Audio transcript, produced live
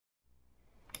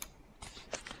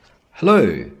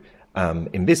Hello,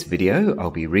 in this video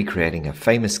I'll be recreating a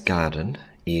famous garden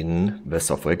in the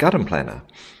software GardenPlanner.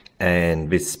 And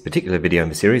this particular video in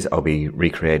the series I'll be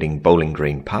recreating Bowling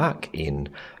Green Park in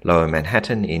Lower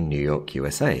Manhattan in New York,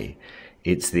 USA.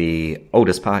 It's the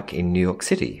oldest park in New York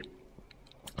City.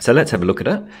 So let's have a look at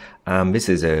it. This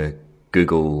is a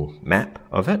Google map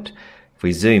of it. If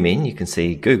we zoom in, you can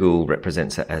see Google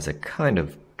represents it as a kind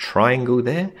of triangle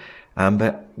there.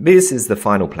 But this is the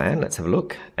final plan. Let's have a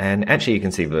look. And actually you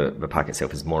can see the park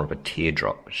itself is more of a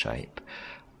teardrop shape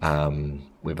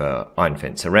with an iron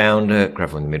fence around it,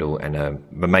 gravel in the middle, and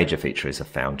the major feature is a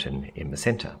fountain in the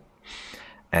center.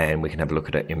 And we can have a look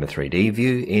at it in the 3D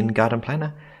view in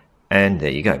GardenPlanner. And there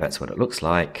you go, that's what it looks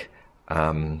like.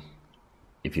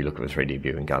 If you look at the 3D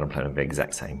view in GardenPlanner, the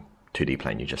exact same 2D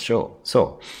plane you just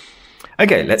saw.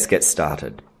 Okay, let's get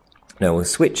started. Now we'll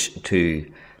switch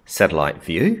to satellite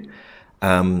view.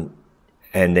 And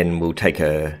then we'll take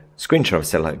a screenshot of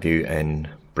satellite view and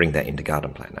bring that into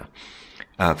GardenPlanner.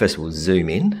 First we'll zoom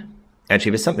in.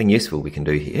 Actually, there's something useful we can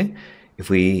do here. If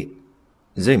we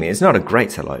zoom in, it's not a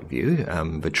great satellite view.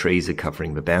 The trees are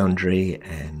covering the boundary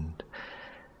and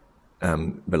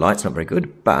the light's not very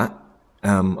good, but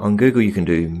on Google you can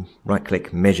do right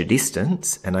click, measure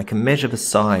distance, and I can measure the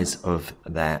size of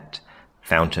that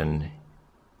fountain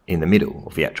in the middle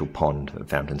of the actual pond the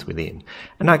fountain's within.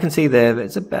 And I can see there that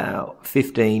it's about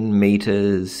 15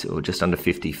 meters or just under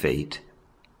 50 feet.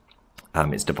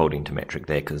 It's defaulting to metric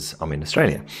there because I'm in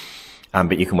Australia.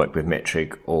 But you can work with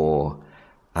metric or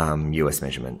US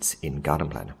measurements in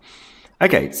GardenPlanner.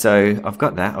 Okay, so I've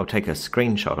got that. I'll take a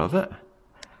screenshot of it.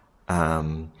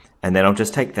 And then I'll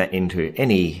just take that into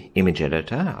any image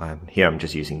editor. Here I'm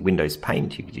just using Windows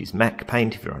Paint. You could use Mac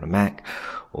Paint if you're on a Mac,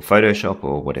 or Photoshop,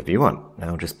 or whatever you want. Now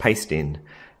I'll just paste in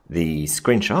the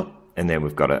screenshot, and then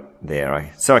we've got it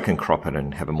there. So I can crop it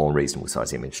and have a more reasonable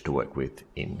size image to work with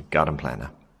in GardenPlanner.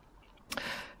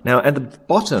 Now at the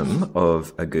bottom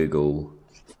of a Google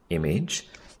image,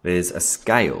 there's a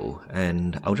scale,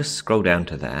 and I'll just scroll down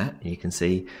to that. You can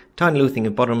see tiny little thing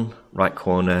in the bottom right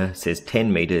corner says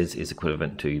 10 meters is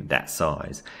equivalent to that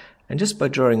size. And just by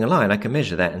drawing a line, I can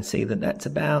measure that and see that that's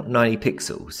about 90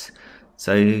 pixels.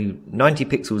 So 90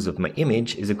 pixels of my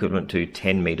image is equivalent to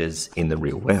 10 meters in the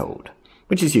real world,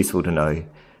 which is useful to know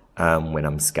when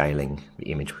I'm scaling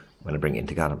the image when I bring it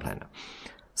into GardenPlanner.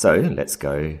 So let's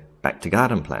go back to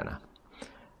GardenPlanner.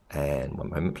 And one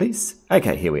moment, please.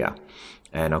 Okay, here we are.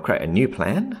 And I'll create a new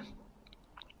plan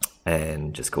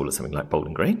and just call it something like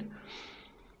Bowling Green.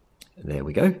 There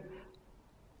we go.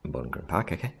 Bowling Green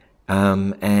Park, okay.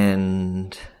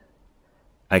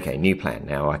 Okay, new plan.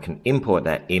 Now I can import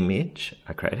that image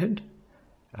I created.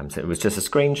 So it was just a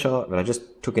screenshot that I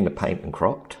just took into Paint and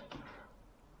cropped.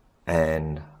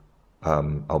 And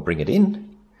I'll bring it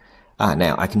in.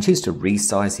 Now I can choose to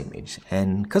resize the image.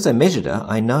 And because I measured it,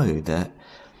 I know that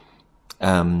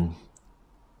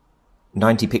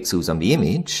 90 pixels on the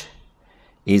image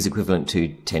is equivalent to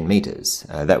 10 meters.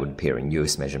 That would appear in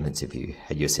US measurements if you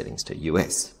had your settings to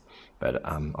US. But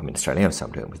I'm in Australia, so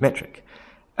I'm doing it with metric.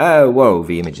 Whoa,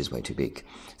 the image is way too big.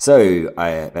 So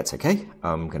that's okay.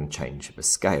 I'm going to change the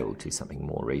scale to something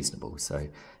more reasonable. So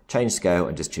change scale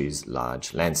and just choose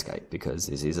large landscape because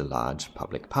this is a large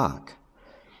public park.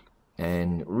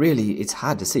 And really, it's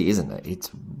hard to see, isn't it?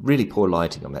 It's really poor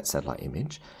lighting on that satellite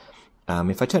image.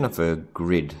 If I turn off a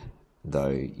grid, though,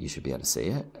 you should be able to see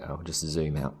it. I'll just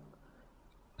zoom out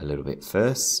a little bit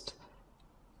first.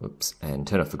 Oops, and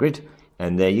turn off the grid.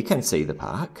 And there you can see the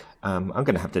park. I'm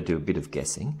going to have to do a bit of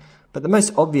guessing. But the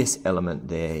most obvious element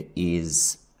there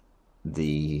is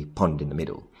the pond in the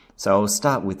middle. So I'll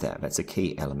start with that. That's a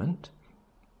key element.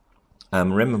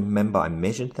 Remember I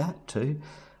measured that too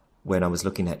when I was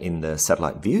looking at in the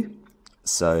satellite view.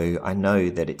 So I know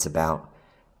that it's about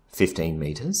 15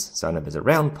 meters. So I know there's a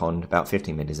round pond about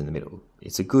 15 meters in the middle.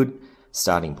 It's a good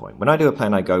starting point. When I do a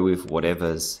plan, I go with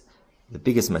whatever's the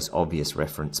biggest, most obvious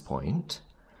reference point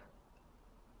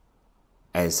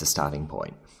as the starting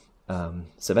point.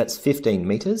 So that's 15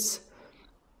 meters,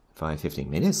 15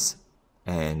 meters,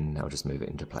 and I'll just move it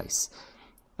into place.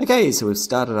 Okay, so we've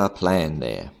started our plan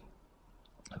there.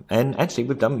 And actually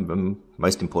we've done the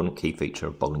most important key feature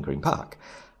of Bowling Green Park,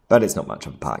 but it's not much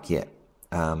of a park yet.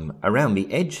 Around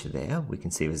the edge there, we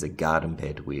can see there's a garden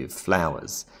bed with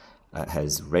flowers. It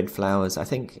has red flowers. I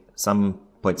think some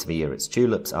points of the year it's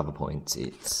tulips, other points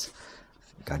it's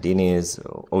gardenias,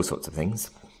 or all sorts of things.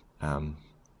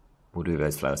 We'll do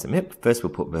those flowers in a minute. First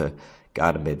we'll put the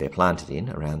garden bed they're planted in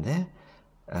around there.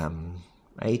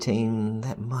 18,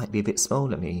 that might be a bit small.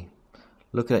 Let me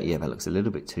look at it. Yeah, that looks a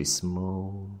little bit too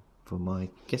small for my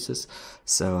guesses.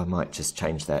 So I might just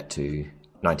change that to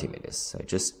 90 meters. So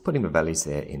just putting the values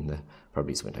there in the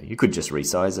probabilities window. You could just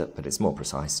resize it, but it's more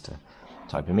precise to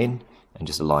type them in and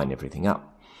just align everything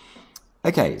up.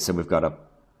 Okay, so we've got a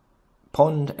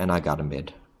pond and our garden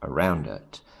bed around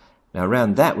it. Now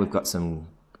around that we've got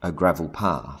a gravel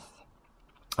path.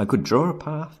 I could draw a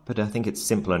path, but I think it's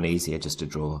simpler and easier just to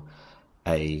draw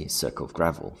a circle of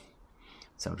gravel.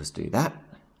 So I'll just do that.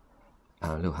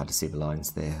 A little hard to see the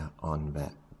lines there on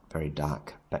that very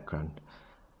dark background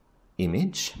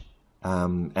image.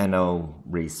 And I'll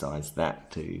resize that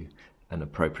to an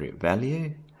appropriate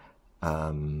value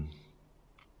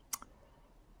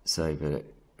so that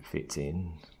it fits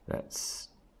in.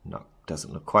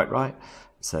 Doesn't look quite right.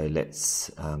 So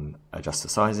let's adjust the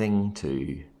sizing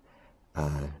to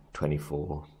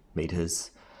 24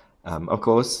 meters. Of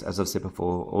course, as I've said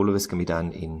before, all of this can be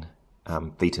done in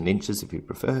feet and inches if you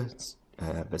prefer.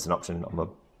 There's an option on the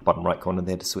bottom right corner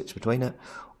there to switch between it,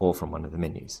 or from one of the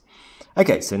menus.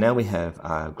 Okay, so now we have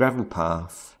our gravel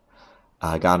path,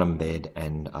 our garden bed,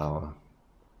 and our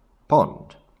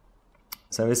pond.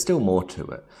 So there's still more to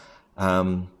it.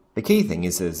 The key thing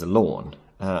is there's a lawn.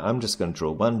 I'm just going to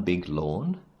draw one big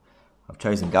lawn. I've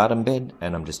chosen garden bed,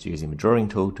 and I'm just using the drawing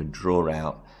tool to draw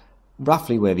out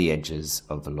roughly where the edges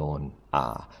of the lawn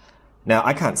are. Now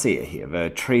I can't see it here, the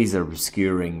trees are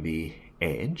obscuring the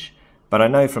edge, but I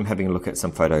know from having a look at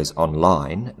some photos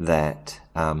online that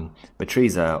the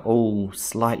trees are all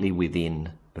slightly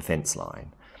within the fence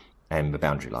line and the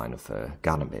boundary line of the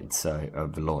garden bed, so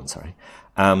of the lawn, sorry.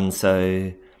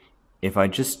 So if I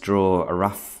just draw a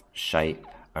rough shape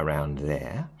around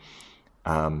there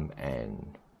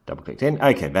and double click in,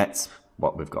 okay, that's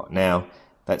what we've got. Now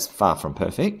that's far from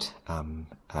perfect,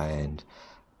 and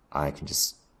I can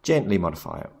just gently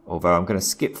modify it, although I'm going to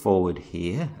skip forward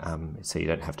here so you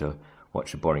don't have to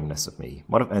watch the boringness of me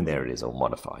and there it is, all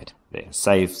modified there.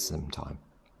 Save some time.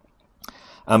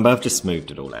 But I've just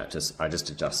smoothed it all out. I just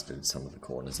adjusted some of the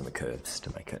corners and the curves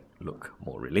to make it look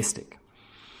more realistic.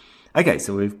 Okay,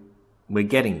 so we're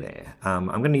getting there. I'm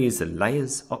going to use the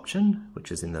layers option,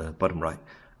 which is in the bottom right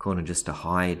corner, just to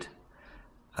hide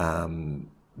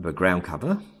the ground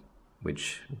cover,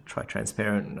 which try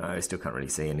transparent. No, I still can't really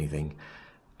see anything.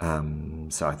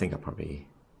 So I think I'll probably,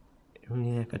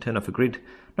 if I turn off the grid,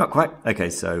 not quite. Okay,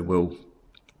 so we'll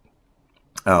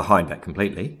hide that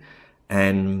completely.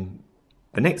 And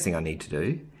the next thing I need to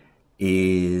do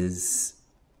is,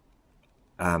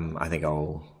 I think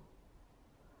I'll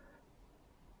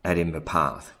add in the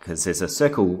path, because there's a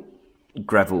circle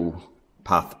gravel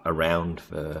path around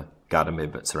the garden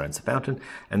bed that surrounds the fountain,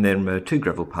 and then there are two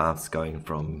gravel paths going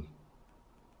from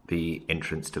the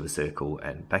entrance to the circle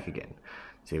and back again.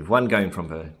 So you have one going from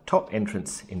the top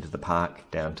entrance into the park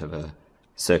down to the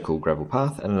circle gravel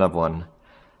path, and another one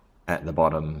at the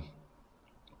bottom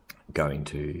going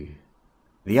to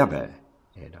the other.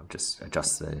 And I'll just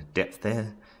adjust the depth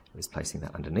there. I was placing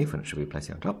that underneath when it should be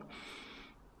placing on top.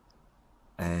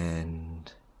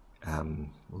 And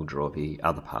we'll draw the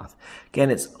other path. Again,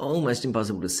 it's almost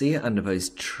impossible to see it under those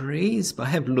trees, but I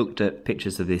have looked at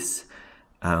pictures of this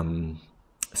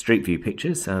street view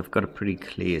pictures, so I've got a pretty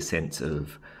clear sense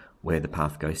of where the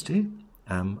path goes to.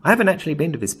 I haven't actually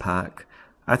been to this park.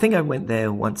 I think I went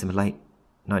there once in the late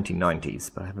 1990s,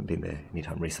 but I haven't been there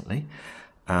anytime recently.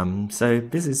 So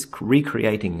this is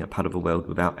recreating a part of the world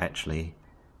without actually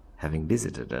having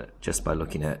visited it, just by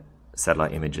looking at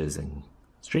satellite images and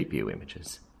street view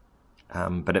images.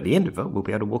 But at the end of it, we'll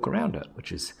be able to walk around it,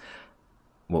 which is,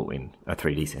 well, in a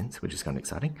 3D sense, which is kind of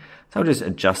exciting. So I'll just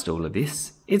adjust all of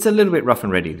this. It's a little bit rough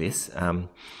and ready, this.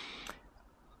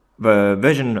 The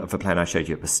version of the plan I showed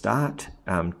you at the start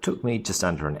took me just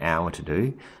under an hour to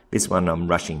do. This one I'm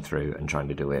rushing through and trying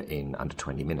to do it in under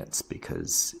 20 minutes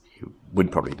because it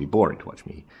would probably be boring to watch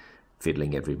me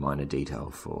fiddling every minor detail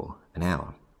for an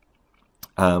hour.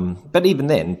 But even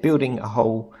then, building a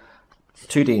whole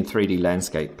 2D and 3D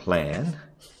landscape plan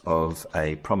of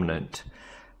a prominent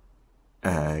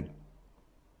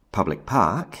public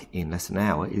park in less than an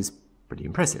hour is pretty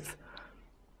impressive.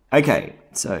 Okay,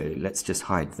 so let's just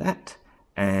hide that.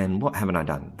 And what haven't I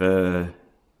done? The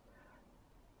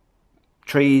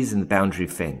trees and the boundary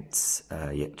fence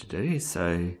yet to do.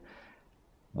 So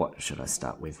what should I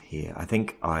start with here? I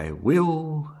think I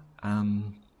will,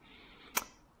 I'll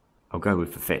go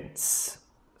with the fence.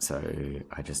 So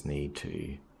I just need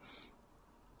to,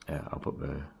 I'll put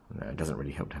the, no, it doesn't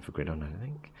really help to have a grid on, I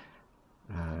think.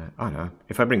 I know,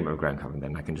 if I bring the ground cover,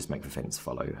 then I can just make the fence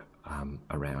follow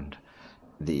around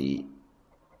the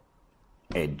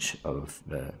edge of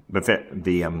the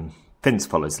fence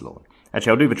follows the lawn.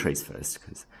 Actually, I'll do the trees first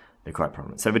because they're quite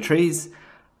prominent. So the trees,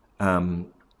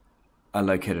 are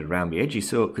located around the edge.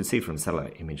 You could see from the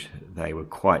satellite image they were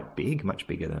quite big, much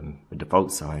bigger than the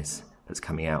default size that's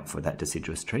coming out for that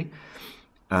deciduous tree.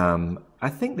 I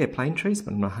think they're plane trees,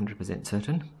 but I'm not 100%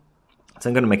 certain. So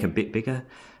I'm going to make a bit bigger.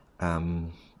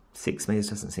 6 meters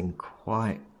doesn't seem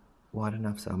quite wide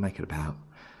enough, so I'll make it about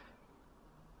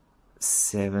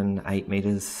 7, 8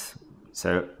 meters.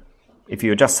 So if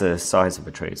you adjust the size of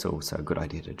a tree, it's also a good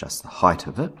idea to adjust the height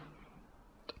of it.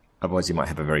 Otherwise you might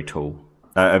have a very tall,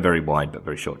 a very wide but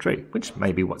very short tree, which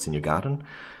may be what's in your garden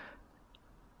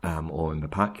or in the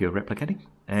park you're replicating.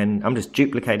 And I'm just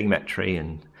duplicating that tree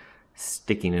and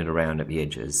sticking it around at the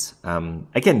edges.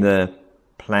 Again, the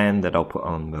plan that I'll put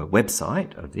on the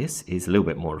website of this is a little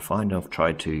bit more refined. I've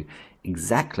tried to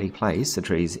exactly place the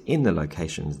trees in the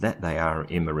locations that they are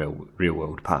in the real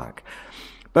world park.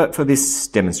 But for this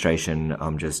demonstration,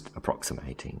 I'm just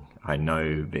approximating. I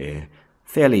know they're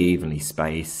fairly evenly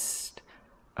spaced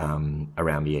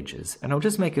around the edges, and I'll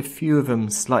just make a few of them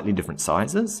slightly different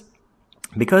sizes,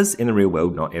 because in the real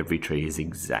world not every tree is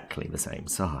exactly the same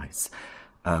size.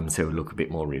 So it'll look a bit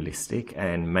more realistic,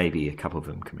 and maybe a couple of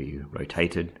them can be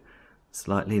rotated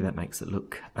slightly. That makes it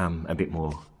look a bit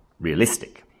more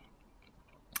realistic.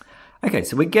 Okay,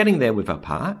 so we're getting there with our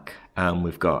park.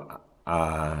 We've got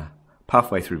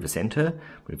pathway through the center,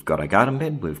 we've got our garden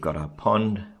bed, we've got our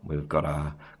pond, we've got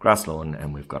our grass lawn,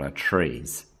 and we've got our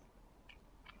trees.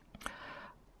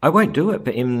 I won't do it,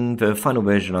 but in the final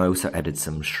version I also added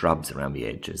some shrubs around the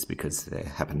edges, because there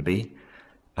happen to be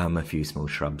a few small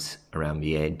shrubs around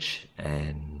the edge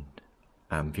and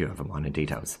a few other minor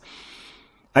details.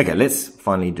 Okay, let's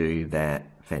finally do that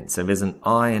fence. So there's an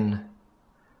iron,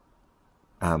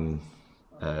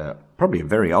 probably a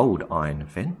very old iron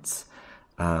fence,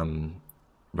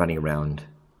 running around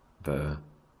the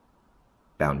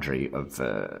boundary of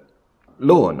the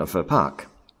lawn of the park.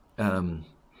 So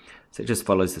it just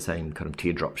follows the same kind of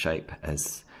teardrop shape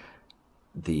as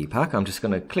the park. I'm just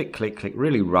going to click, click, click,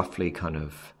 really roughly kind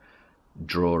of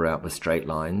draw out the straight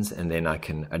lines, and then I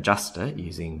can adjust it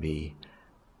using the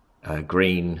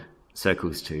green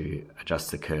circles to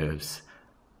adjust the curves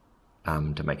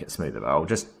to make it smoother. I'll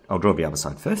draw the other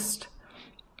side first.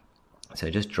 So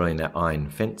just drawing that iron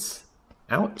fence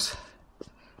out.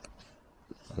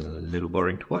 A little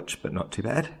boring to watch, but not too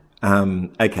bad.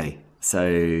 Okay,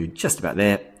 so just about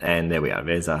there, and there we are.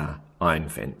 There's our iron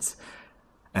fence.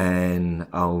 And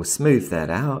I'll smooth that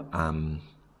out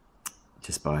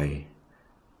just by,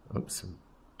 oops,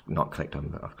 not clicked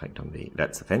on, I've clicked on the,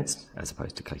 that's the fence, as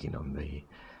opposed to clicking on the,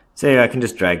 so I can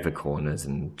just drag the corners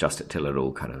and adjust it till it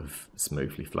all kind of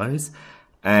smoothly flows.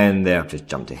 And there I've just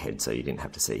jumped ahead so you didn't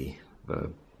have to see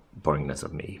the boringness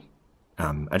of me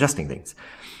adjusting things.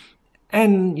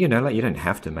 And, you know, like, you don't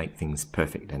have to make things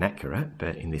perfect and accurate,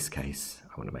 but in this case,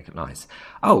 I want to make it nice.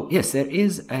 Oh, yes, there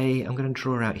is a, I'm going to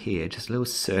draw out here, just a little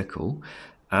circle.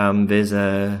 There's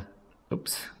a,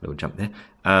 oops, little jump there,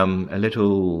 a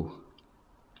little,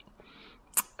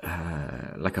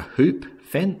 like a hoop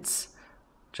fence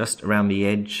just around the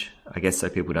edge, I guess, so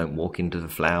people don't walk into the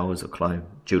flowers or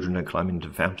children don't climb into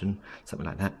the fountain, something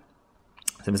like that.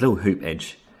 So there's a little hoop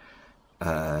edge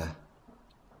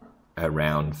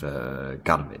around the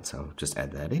garden bed, so I'll just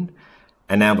add that in.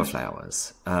 And now the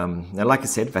flowers. Now, like I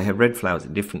said, they have red flowers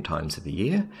at different times of the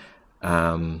year.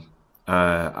 I'm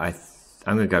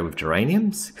going to go with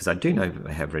geraniums, because I do know that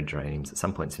they have red geraniums at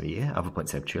some points of the year. Other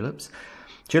points have tulips.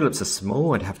 Tulips are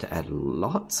small. I'd have to add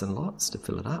lots and lots to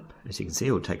fill it up. As you can see,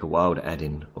 it will take a while to add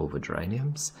in all the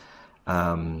geraniums.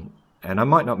 And I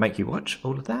might not make you watch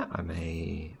all of that.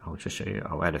 I'll just show you.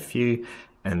 I'll add a few,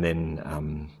 and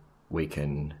then we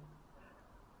can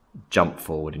jump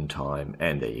forward in time,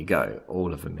 and there you go,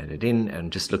 all of them added in.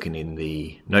 And just looking in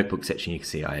the notebook section, you can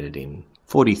see I added in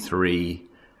 43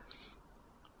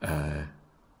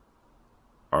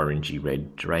 orangey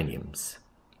red geraniums.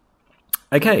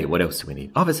 Okay, what else do we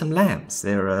need? Oh, there's some lamps.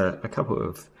 There are a couple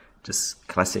of just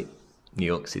classic New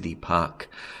York City park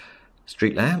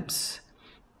street lamps.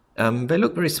 They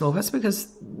look very small. That's because,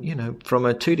 you know, from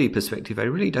a 2D perspective, they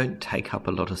really don't take up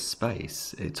a lot of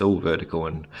space. It's all vertical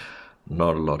and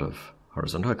not a lot of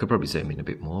horizontal. I could probably zoom in a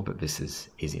bit more, but this is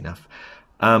easy enough.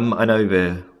 I know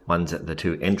the ones at the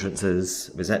two entrances.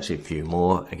 There's actually a few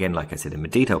more. Again, like I said, in the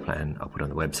detail plan I'll put on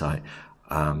the website,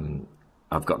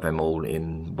 I've got them all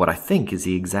in what I think is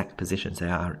the exact positions they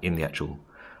are in the actual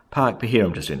park. But here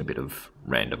I'm just doing a bit of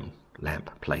random lamp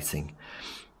placing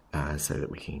so that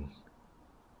we can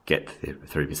get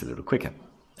through this a little quicker.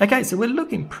 Okay, so we're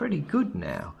looking pretty good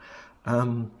now.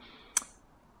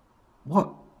 What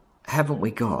haven't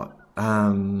we got?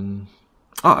 Oh,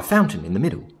 a fountain in the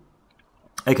middle.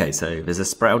 Okay, so there's a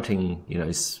sprouting, you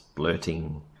know,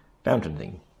 splurting fountain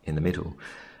thing in the middle,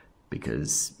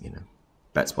 because, you know,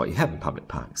 that's what you have in public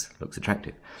parks. It looks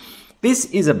attractive. This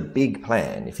is a big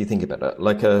plan, if you think about it.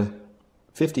 Like a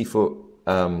 50-foot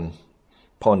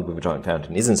pond with a giant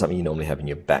fountain isn't something you normally have in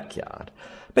your backyard.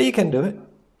 But you can do it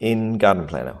in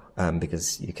GardenPlanner,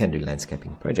 because you can do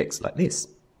landscaping projects like this.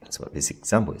 That's what this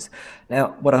example is.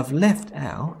 Now, what I've left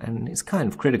out, and it's kind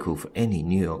of critical for any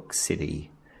New York City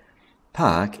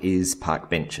park, is park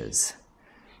benches.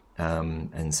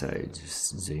 And so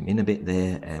just zoom in a bit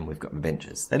there, and we've got the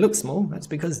benches. They look small. That's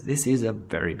because this is a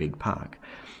very big park.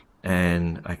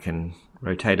 And I can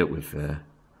rotate it with a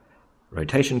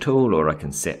rotation tool, or I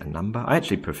can set a number. I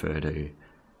actually prefer to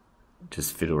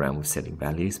just fiddle around with setting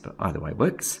values, but either way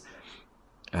works.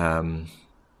 And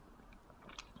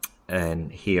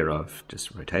here I've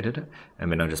just rotated it,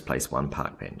 and then I'll just place one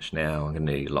park bench. Now I'm going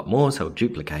to need a lot more, so I'll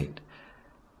duplicate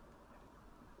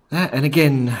that. And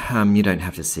again, you don't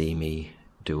have to see me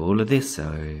do all of this,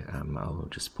 so I'll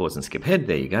just pause and skip ahead.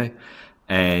 There you go.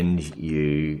 And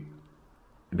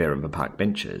there are the park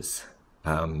benches.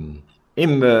 In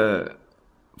the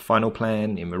final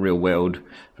plan, in the real world,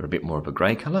 they're a bit more of a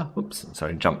grey colour. Oops,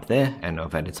 sorry, jump there. And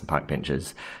I've added some park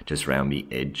benches just around the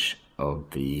edge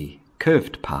of the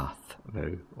curved path,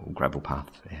 or gravel path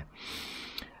there.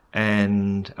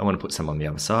 And I want to put some on the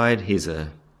other side. Here's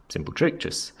a simple trick.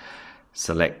 Just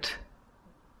select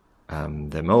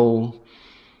them all.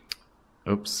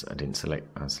 Oops, I didn't select.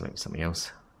 I selected something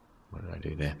else. What did I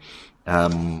do there?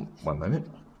 One moment.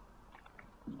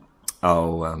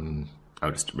 I'll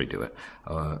just redo it.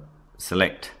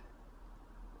 Select.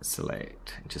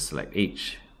 Just select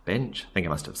each bench. I think I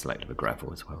must have selected the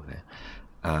gravel as well there.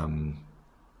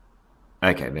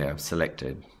 Okay, there I've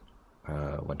selected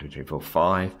 1, 2, 3, 4,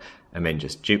 5, and then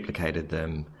just duplicated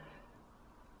them.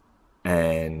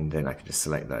 And then I can just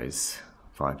select those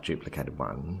 5 duplicated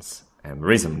ones. And the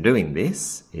reason I'm doing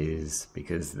this is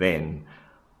because then,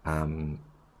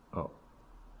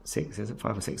 6, is it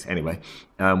 5 or 6? Anyway,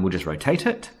 we'll just rotate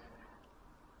it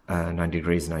 90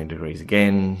 degrees, 90 degrees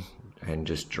again, and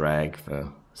just drag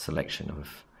the selection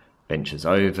of benches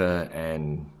over,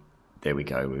 and there we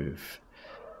go. We've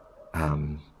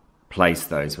placed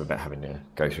those without having to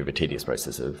go through the tedious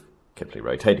process of carefully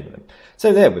rotating them.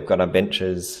 So there we've got our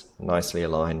benches nicely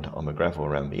aligned on the gravel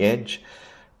around the edge,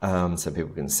 so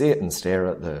people can sit and stare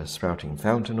at the sprouting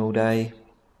fountain all day,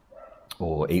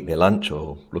 or eat their lunch,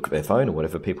 or look at their phone, or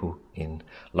whatever people in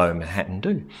Lower Manhattan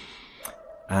do.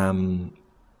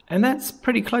 And that's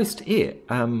pretty close to it.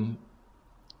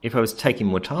 If I was taking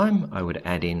more time, I would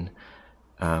add in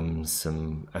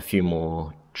a few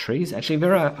more trees. Actually,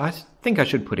 I think I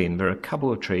should put in, there are a couple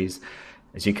of trees.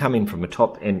 As you come in from the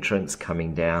top entrance,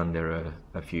 coming down, there are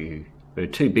 2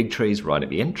 big trees right at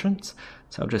the entrance.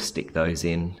 So I'll just stick those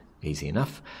in, easy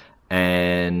enough.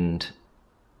 And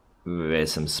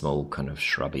there's some small kind of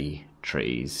shrubby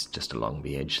trees just along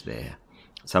the edge there.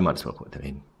 So I might as well put them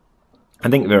in. I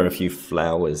think there are a few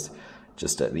flowers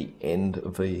just at the end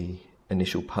of the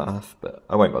initial path, but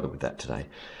I won't bother with that today.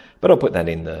 But I'll put that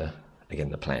in the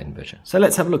plan version. So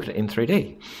let's have a look at it in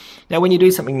 3D. Now, when you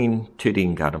do something in 2D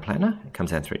in GardenPlanner, it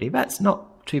comes out 3D. That's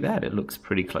not too bad. It looks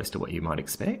pretty close to what you might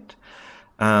expect.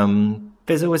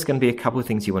 There's always going to be a couple of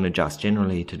things you want to adjust,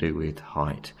 generally to do with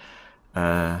height.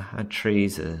 Our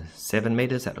trees are 7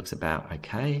 meters. That looks about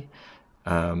okay.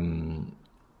 Yeah,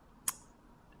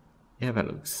 that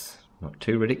looks not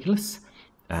too ridiculous.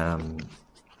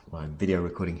 My video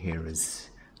recording here is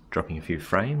dropping a few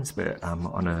frames, but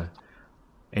on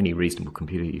any reasonable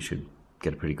computer you should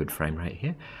get a pretty good frame rate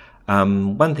here.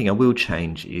 One thing I will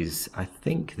change is I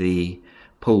think the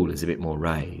pool is a bit more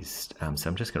raised, so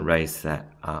I'm just going to raise that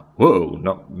up.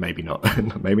 Whoa, maybe not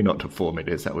to 4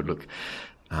 meters. That would look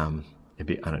a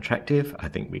bit unattractive. I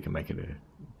think we can make it a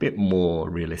bit more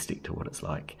realistic to what it's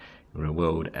like in a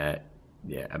world at,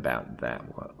 yeah, about that.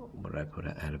 What did I put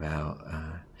it at? About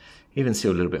even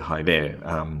still a little bit high there,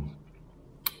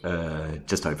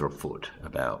 just over a foot,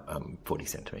 about 40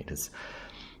 centimeters.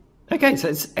 Okay, so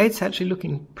it's actually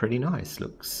looking pretty nice.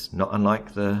 Looks not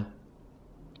unlike the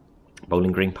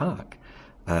Bowling Green Park.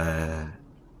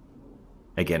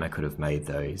 Again, I could have made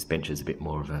those benches a bit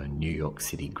more of a New York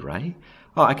City grey.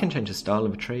 Oh, I can change the style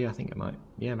of a tree. I think it might.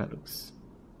 Yeah, that looks,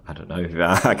 I don't know.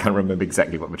 I can't remember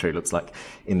exactly what the tree looks like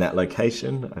in that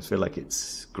location. I feel like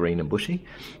it's green and bushy.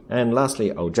 And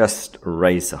lastly, I'll just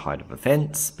raise the height of the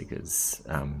fence because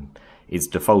it's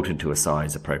defaulted to a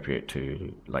size appropriate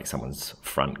to like someone's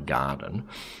front garden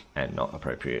and not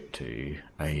appropriate to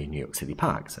a New York City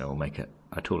park. So I'll make it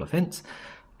a taller fence.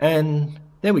 And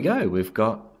there we go. We've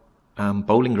got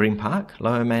Bowling Green Park,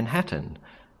 Lower Manhattan.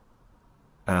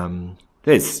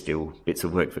 There's still bits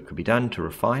of work that could be done to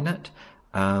refine it,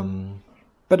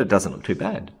 but it doesn't look too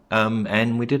bad.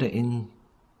 And we did it in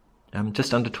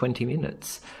just under 20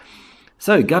 minutes.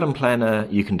 So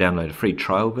GardenPlanner, you can download a free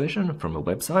trial version from a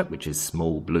website, which is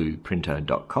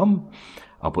smallblueprinter.com.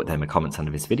 I'll put that in the comments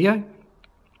under this video.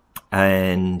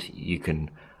 And you can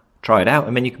try it out,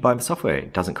 and then you can buy the software.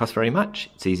 It doesn't cost very much.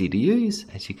 It's easy to use.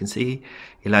 As you can see,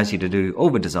 it allows you to do all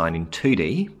the design in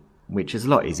 2D, which is a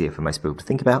lot easier for most people to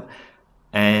think about,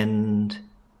 and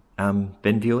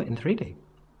then view it in 3D.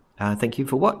 Thank you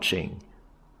for watching.